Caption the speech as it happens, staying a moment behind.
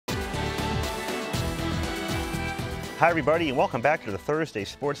Hi everybody and welcome back to the Thursday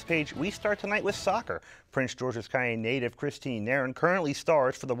Sports Page. We start tonight with soccer. Prince George's County native Christine Nairn currently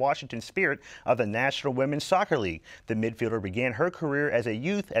stars for the Washington Spirit of the National Women's Soccer League. The midfielder began her career as a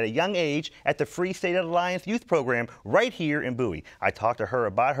youth at a young age at the Free State Alliance Youth Program right here in Bowie. I talked to her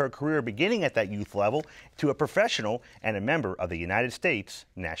about her career beginning at that youth level to a professional and a member of the United States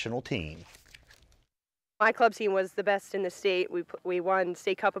national team. My club team was the best in the state. We won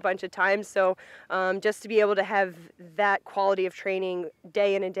state cup a bunch of times, so just to be able to have that quality of training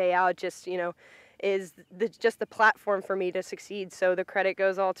day in and day out just, is just the platform for me to succeed. So the credit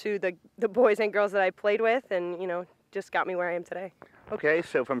goes all to the boys and girls that I played with and, just got me where I am today. Okay,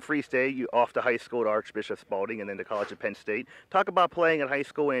 so from Free State, you off to high school at Archbishop Spalding and then to college at Penn State. Talk about playing at high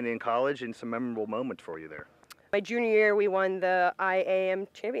school and in college and some memorable moments for you there. My junior year, we won the IAM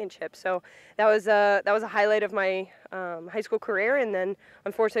championship, so that was a highlight of my high school career. And then,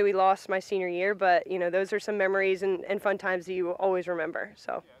 unfortunately, we lost my senior year. But those are some memories and fun times that you always remember.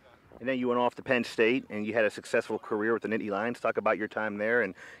 So. And then you went off to Penn State, and you had a successful career with the Nittany Lions. Talk about your time there,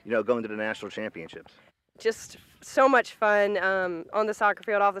 and going to the national championships. Just so much fun on the soccer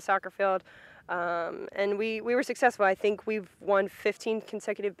field, off the soccer field. And we were successful. I think we've won 15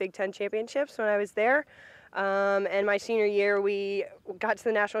 consecutive Big Ten championships when I was there. And my senior year, we got to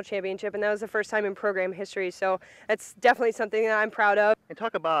the national championship, and that was the first time in program history. So that's definitely something that I'm proud of. And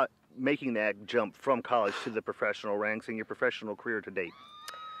talk about making that jump from college to the professional ranks in your professional career to date.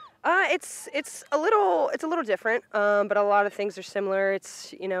 It's a little different, but a lot of things are similar.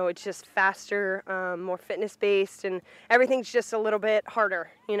 It's it's just faster, more fitness based, and everything's just a little bit harder.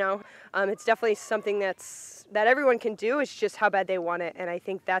 It's definitely something that everyone can do. It's just how bad they want it, and I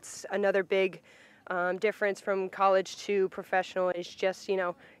think that's another big difference from college to professional is just,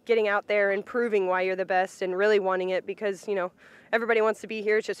 getting out there and proving why you're the best and really wanting it because, everybody wants to be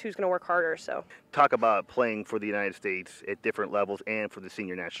here. It's just who's going to work harder. So talk about playing for the United States at different levels and for the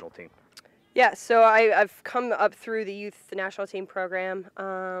senior national team. Yeah, so I've come up through the youth national team program,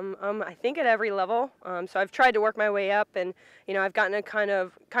 I think at every level. So I've tried to work my way up, and I've gotten a kind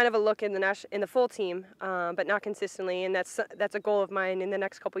of a look in the full team, but not consistently. And that's a goal of mine in the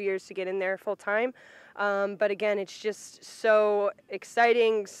next couple years to get in there full time. But again, it's just so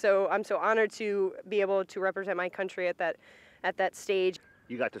exciting. So I'm so honored to be able to represent my country at that stage.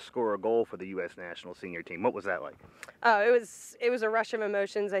 You got to score a goal for the U.S. national senior team. What was that like? It was a rush of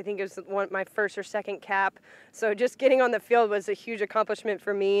emotions. I think it was my first or second cap. So just getting on the field was a huge accomplishment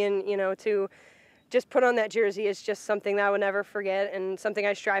for me, and to just put on that jersey is just something that I would never forget and something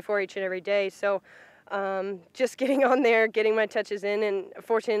I strive for each and every day. So just getting on there, getting my touches in, and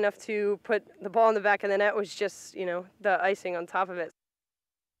fortunate enough to put the ball in the back of the net was just the icing on top of it.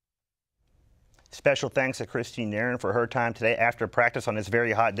 Special thanks to Christine Nairn for her time today after practice on this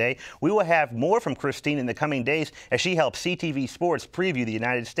very hot day. We will have more from Christine in the coming days as she helps CTV Sports preview the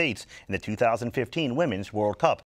United States in the 2015 Women's World Cup.